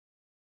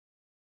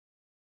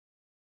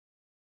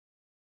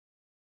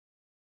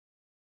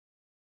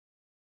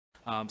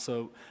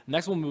So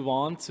next we'll move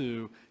on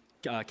to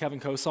Kevin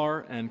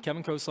Kosar, and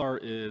Kevin Kosar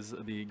is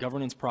the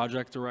Governance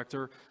Project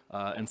Director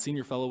and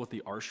Senior Fellow with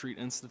the R Street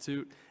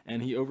Institute,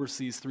 and he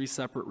oversees 3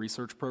 separate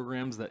research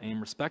programs that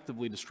aim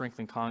respectively to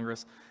strengthen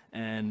Congress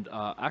and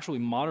actually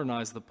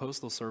modernize the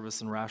Postal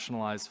Service and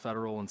rationalize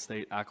federal and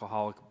state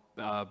alcoholic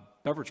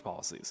beverage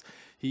policies.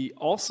 He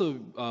also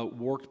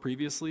worked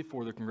previously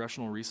for the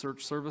Congressional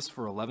Research Service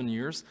for 11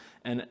 years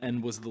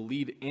and was the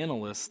lead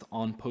analyst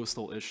on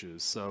postal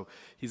issues. So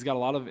he's got a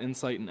lot of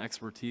insight and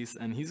expertise,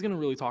 and he's going to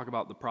really talk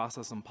about the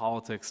process and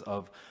politics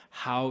of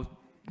how,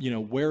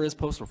 where is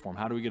post reform?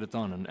 How do we get it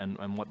done,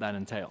 and what that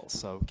entails?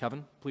 So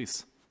Kevin,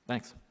 please.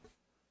 Thanks.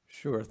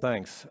 Sure,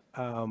 thanks.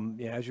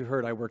 Yeah, as you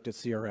heard, I worked at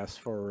CRS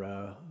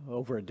for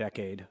over a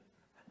decade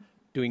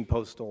doing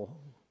postal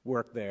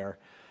work there.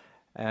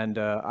 And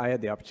I had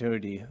the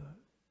opportunity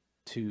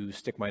to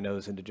stick my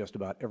nose into just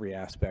about every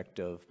aspect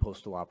of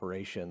postal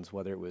operations,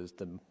 whether it was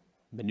the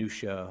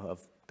minutia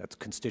of that's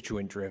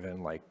constituent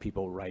driven, like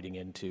people writing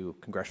into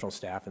congressional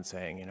staff and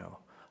saying,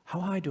 how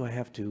high do I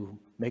have to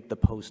make the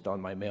post on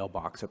my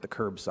mailbox at the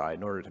curbside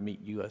in order to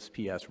meet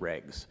USPS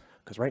regs?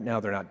 Because right now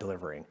they're not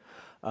delivering.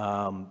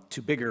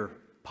 To bigger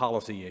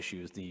policy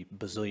issues, the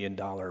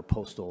bazillion-dollar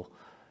postal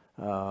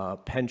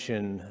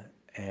pension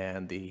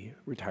and the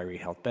retiree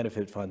health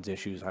benefit funds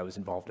issues. I was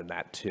involved in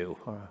that too.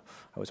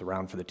 I was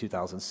around for the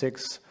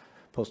 2006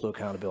 Postal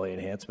Accountability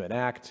Enhancement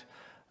Act.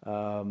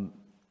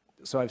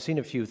 So I've seen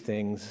a few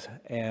things,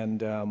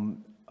 and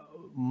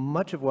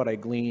much of what I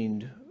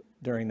gleaned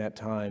during that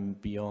time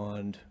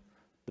beyond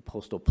the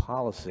postal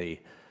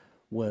policy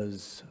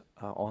was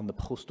on the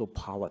postal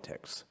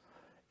politics.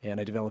 And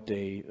I developed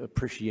an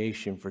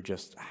appreciation for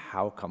just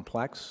how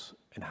complex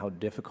and how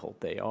difficult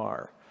they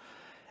are.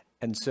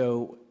 And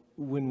so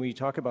when we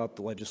talk about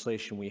the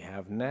legislation we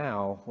have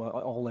now, well,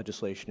 all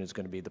legislation is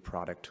going to be the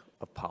product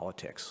of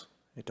politics.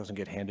 It doesn't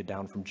get handed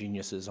down from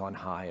geniuses on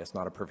high. It's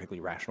not a perfectly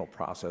rational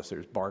process.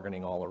 There's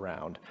bargaining all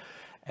around.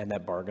 And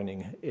that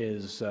bargaining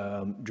is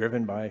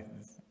driven by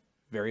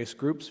various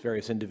groups,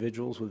 various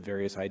individuals with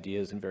various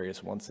ideas and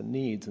various wants and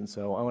needs. And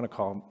so I want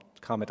to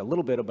comment a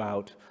little bit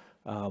about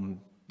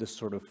this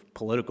sort of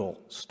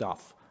political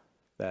stuff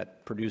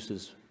that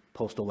produces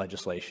postal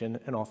legislation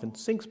and often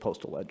sinks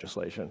postal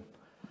legislation.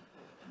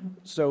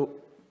 So,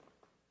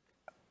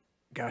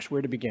 gosh,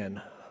 where to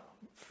begin?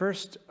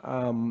 First,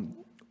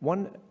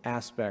 one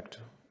aspect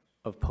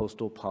of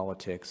postal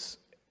politics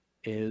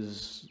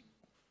is,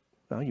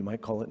 well, you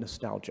might call it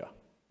nostalgia.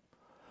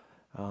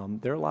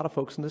 There are a lot of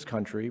folks in this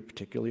country,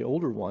 particularly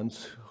older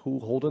ones, who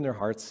hold in their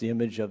hearts the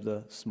image of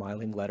the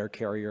smiling letter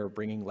carrier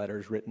bringing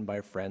letters written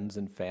by friends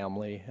and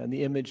family, and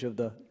the image of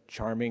the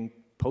charming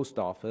post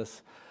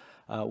office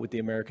with the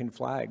American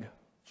flag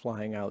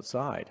flying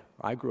outside.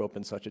 I grew up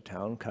in such a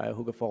town,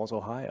 Cuyahoga Falls,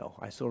 Ohio.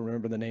 I still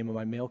remember the name of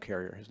my mail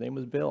carrier. His name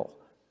was Bill,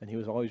 and he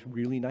was always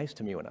really nice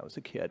to me when I was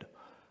a kid.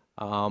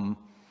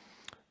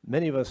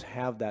 Many of us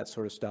have that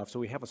sort of stuff, so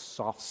we have a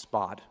soft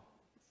spot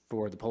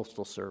for the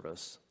Postal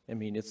Service. I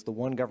mean, it's the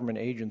one government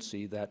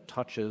agency that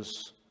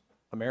touches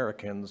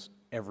Americans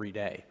every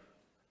day.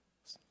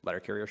 Letter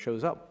carrier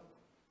shows up.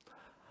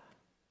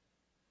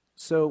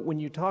 So when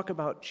you talk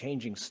about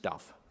changing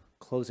stuff,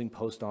 closing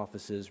post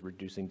offices,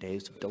 reducing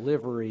days of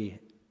delivery,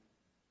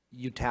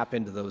 you tap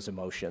into those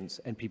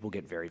emotions and people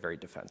get very, very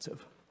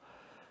defensive.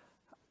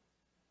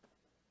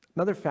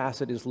 Another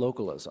facet is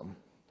localism.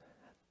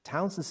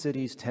 Towns and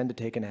cities tend to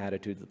take an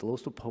attitude that the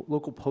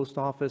local post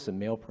office and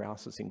mail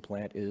processing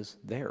plant is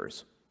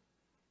theirs.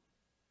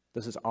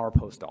 This is our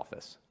post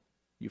office.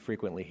 You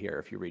frequently hear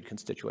if you read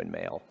constituent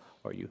mail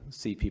or you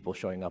see people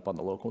showing up on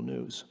the local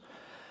news.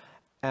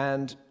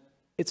 And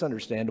it's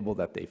understandable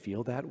that they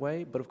feel that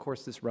way, but of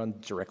course this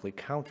runs directly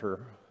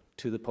counter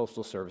to the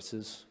Postal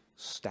Service's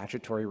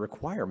statutory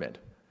requirement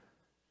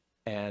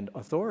and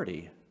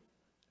authority.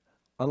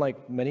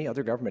 Unlike many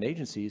other government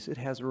agencies, it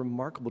has a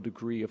remarkable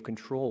degree of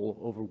control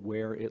over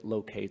where it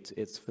locates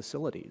its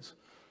facilities.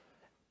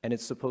 And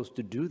it's supposed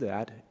to do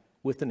that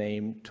with an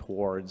aim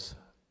towards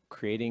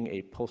creating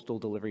a postal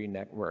delivery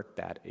network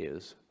that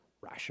is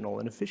rational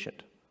and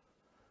efficient.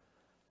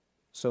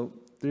 So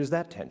there's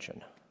that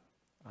tension.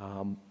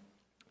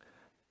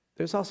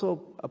 There's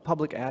also a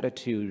public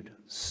attitude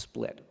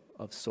split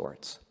of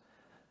sorts.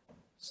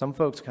 Some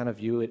folks kind of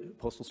view it,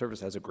 Postal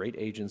Service, as a great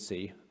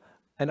agency,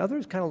 and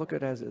others kind of look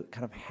at it as a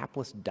kind of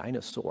hapless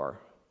dinosaur.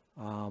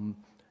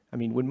 I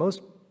mean, when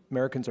most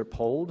Americans are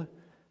polled,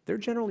 they're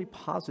generally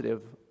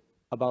positive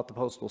about the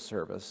Postal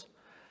Service.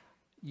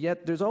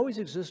 Yet there's always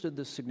existed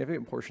this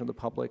significant portion of the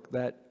public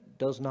that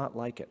does not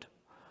like it.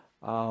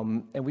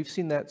 And we've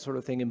seen that sort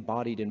of thing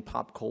embodied in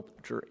pop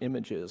culture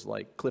images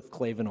like Cliff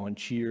Clavin on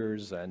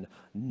Cheers and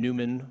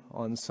Newman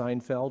on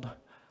Seinfeld.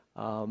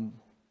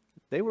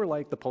 They were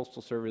like the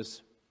Postal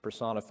Service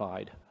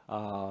personified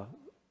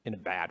in a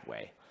bad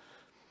way.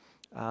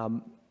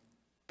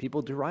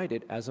 People deride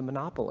it as a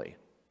monopoly,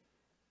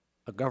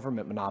 a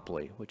government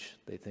monopoly, which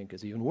they think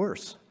is even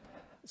worse.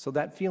 So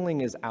that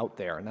feeling is out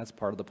there, and that's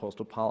part of the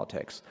postal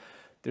politics.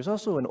 There's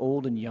also an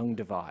old and young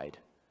divide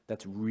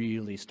that's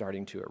really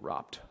starting to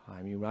erupt.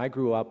 I mean, when I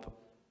grew up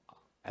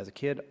as a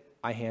kid,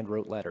 I hand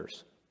wrote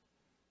letters,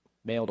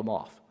 mailed them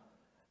off.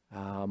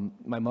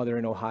 My mother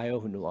in Ohio,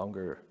 who no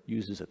longer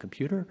uses a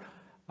computer,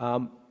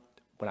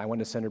 when I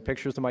wanted to send her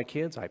pictures of my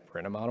kids, I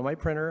print them out on my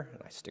printer,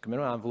 and I stick them in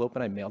an envelope,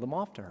 and I mail them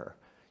off to her.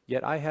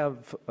 Yet I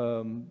have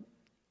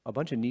a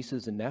bunch of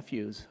nieces and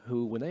nephews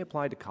who, when they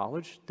applied to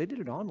college, they did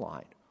it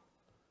online.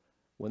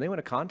 When they want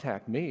to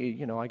contact me,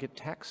 you know, I get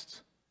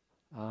texts.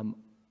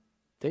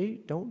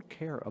 They don't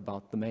care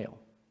about the mail.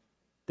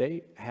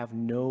 They have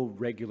no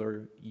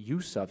regular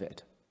use of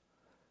it.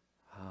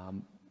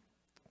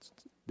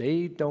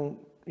 They don't,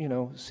 you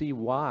know, see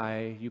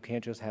why you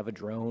can't just have a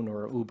drone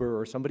or Uber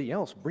or somebody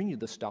else bring you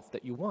the stuff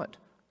that you want,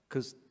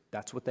 because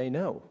that's what they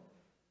know.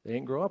 They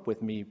didn't grow up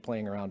with me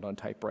playing around on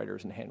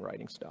typewriters and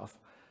handwriting stuff.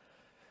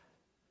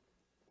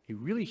 A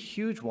really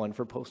huge one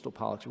for postal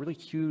politics, a really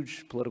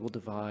huge political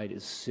divide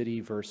is city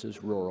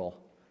versus rural.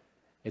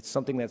 It's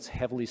something that's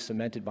heavily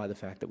cemented by the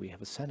fact that we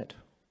have a Senate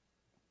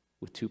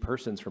with 2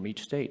 persons from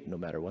each state, no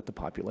matter what the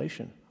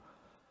population.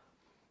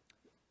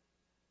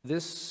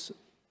 This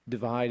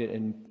divide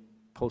in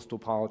postal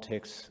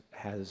politics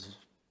has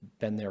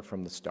been there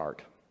from the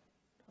start.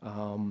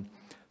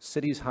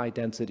 Cities' high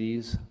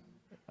densities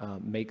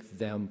make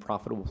them a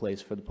profitable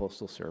place for the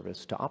Postal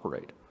Service to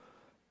operate.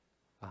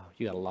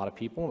 You got a lot of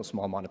people in a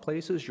small amount of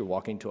places. You're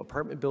walking to an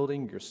apartment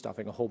building. You're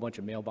stuffing a whole bunch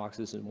of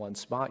mailboxes in one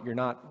spot. You're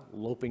not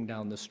loping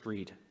down the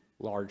street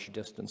large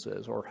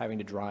distances or having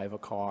to drive a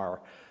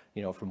car,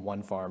 you know, from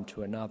one farm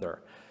to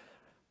another.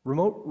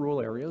 Remote rural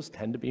areas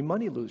tend to be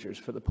money losers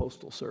for the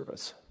Postal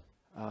Service.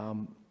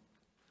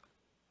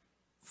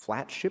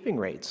 Flat shipping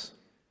rates.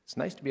 It's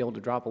nice to be able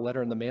to drop a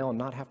letter in the mail and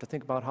not have to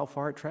think about how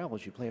far it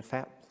travels. You pay a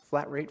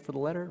flat rate for the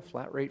letter,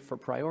 flat rate for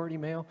priority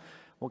mail.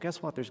 Well,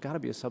 guess what? There's got to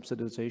be a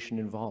subsidization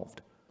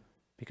involved,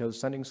 because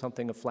sending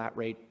something a flat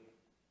rate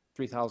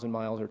 3,000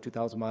 miles or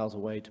 2,000 miles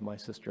away to my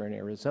sister in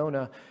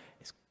Arizona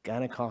is going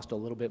to cost a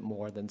little bit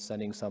more than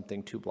sending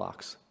something 2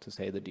 blocks to,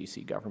 say, the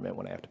DC government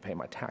when I have to pay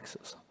my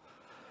taxes.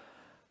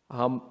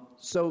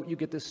 So you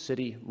get this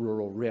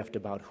city-rural rift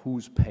about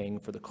who's paying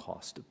for the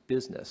cost of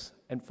business.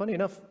 And funny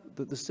enough,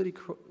 the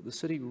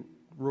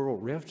city-rural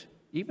rift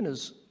even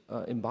is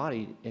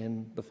embodied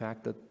in the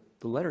fact that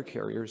the letter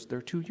carriers, there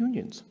are 2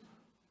 unions,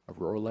 a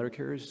rural letter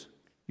carriers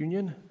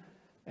union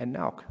and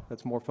NAUC,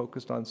 that's more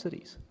focused on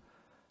cities.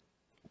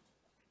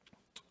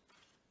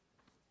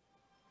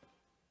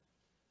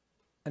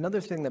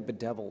 Another thing that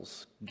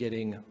bedevils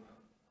getting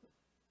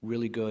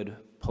really good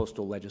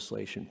postal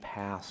legislation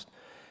passed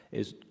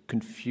is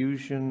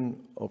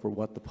confusion over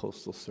what the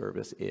Postal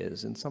Service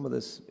is. And some of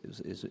this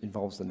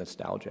involves the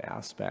nostalgia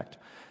aspect.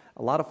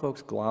 A lot of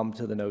folks glom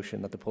to the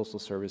notion that the Postal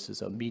Service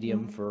is a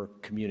medium for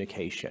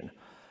communication.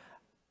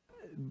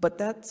 But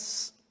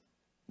that's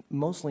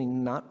mostly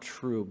not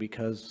true,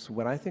 because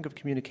when I think of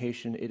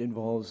communication, it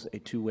involves a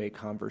 2-way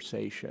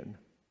conversation.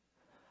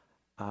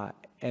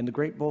 And the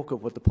great bulk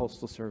of what the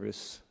Postal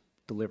Service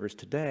delivers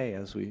today,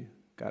 as we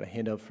got a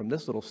hint of from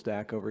this little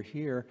stack over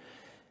here,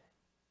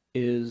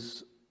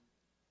 is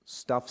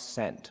stuff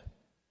sent.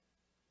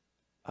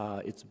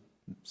 It's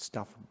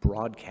stuff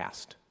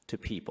broadcast to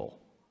people.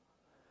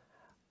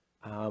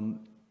 And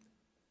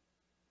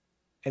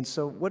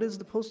so what is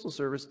the Postal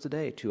Service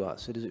today to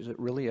us? Is it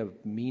really a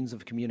means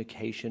of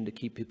communication to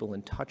keep people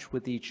in touch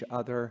with each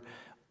other?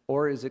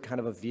 Or is it kind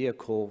of a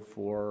vehicle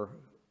for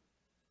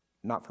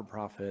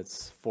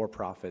not-for-profits,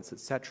 for-profits, et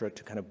cetera,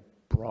 to kind of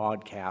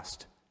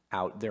broadcast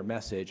out their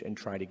message and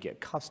try to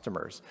get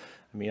customers?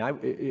 I mean,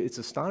 it's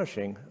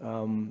astonishing.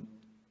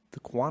 The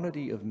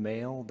quantity of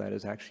mail that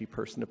is actually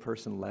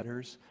person-to-person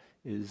letters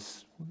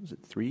is, what was it,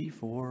 3,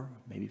 4,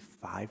 maybe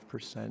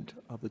 5%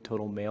 of the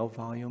total mail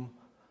volume.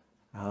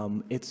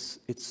 It's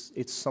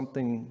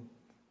something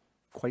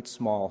quite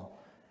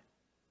small,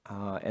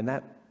 and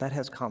that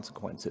has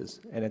consequences.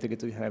 And I think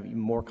it's going to have even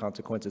more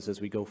consequences as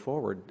we go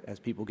forward, as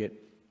people get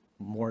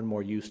more and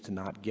more used to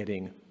not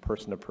getting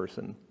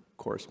person-to-person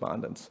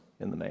correspondence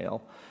in the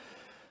mail.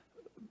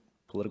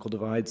 Political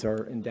divides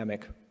are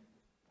endemic.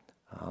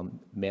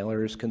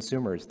 Mailers,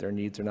 consumers, their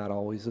needs are not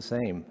always the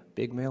same.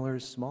 Big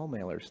mailers, small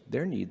mailers,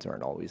 their needs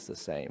aren't always the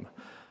same.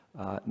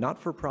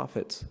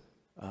 Not-for-profits,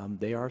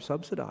 they are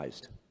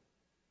subsidized.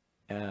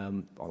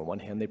 On the one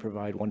hand, they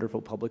provide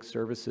wonderful public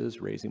services,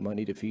 raising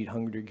money to feed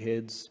hungry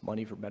kids,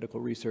 money for medical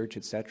research,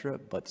 et cetera,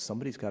 but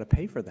somebody's got to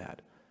pay for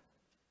that.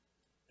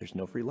 There's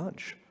no free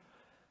lunch.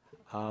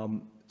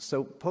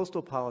 So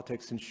postal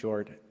politics, in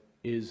short,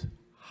 is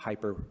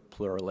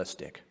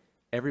hyper-pluralistic.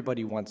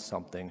 Everybody wants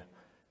something.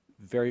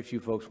 Very few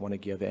folks want to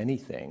give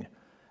anything.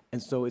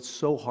 And so it's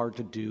so hard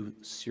to do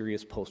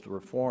serious postal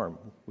reform.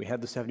 We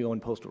had the 71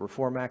 Postal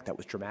Reform Act. That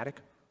was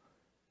dramatic.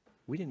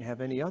 We didn't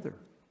have any other.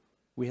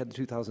 We had the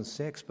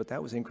 2006, but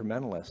that was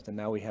incrementalist. And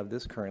now we have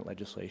this current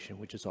legislation,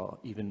 which is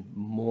even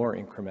more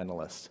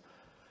incrementalist.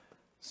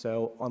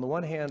 So on the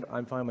one hand,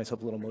 I'm finding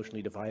myself a little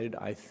emotionally divided.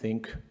 I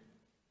think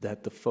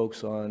that the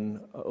folks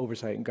on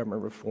oversight and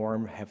government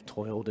reform have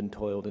toiled and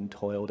toiled and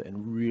toiled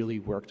and really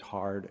worked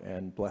hard,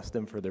 and bless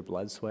them for their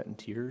blood, sweat, and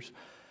tears.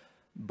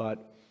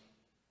 But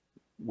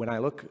when I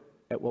look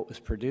at what was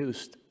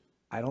produced,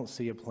 I don't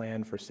see a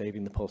plan for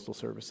saving the Postal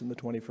Service in the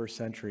 21st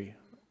century.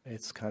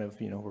 It's kind of,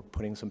 we're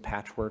putting some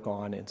patchwork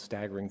on and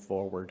staggering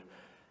forward.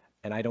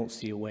 And I don't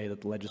see a way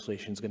that the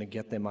legislation is going to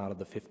get them out of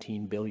the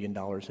 $15 billion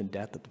in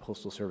debt that the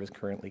Postal Service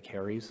currently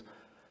carries.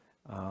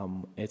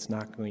 It's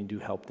not going to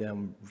help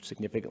them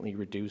significantly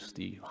reduce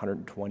the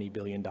 $120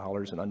 billion in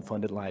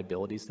unfunded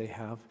liabilities they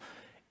have.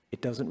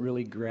 It doesn't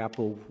really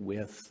grapple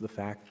with the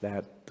fact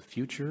that the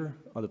future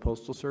of the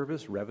Postal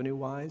Service,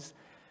 revenue-wise,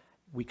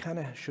 we kind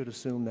of should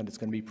assume that it's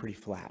going to be pretty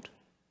flat.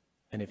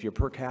 And if your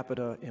per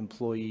capita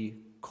employee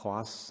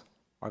costs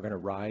are going to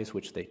rise,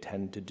 which they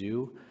tend to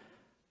do,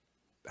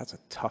 that's a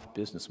tough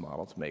business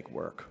model to make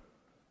work.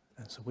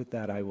 And so with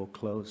that, I will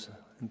close,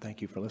 and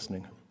thank you for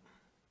listening.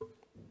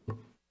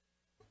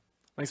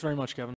 Thanks very much, Kevin.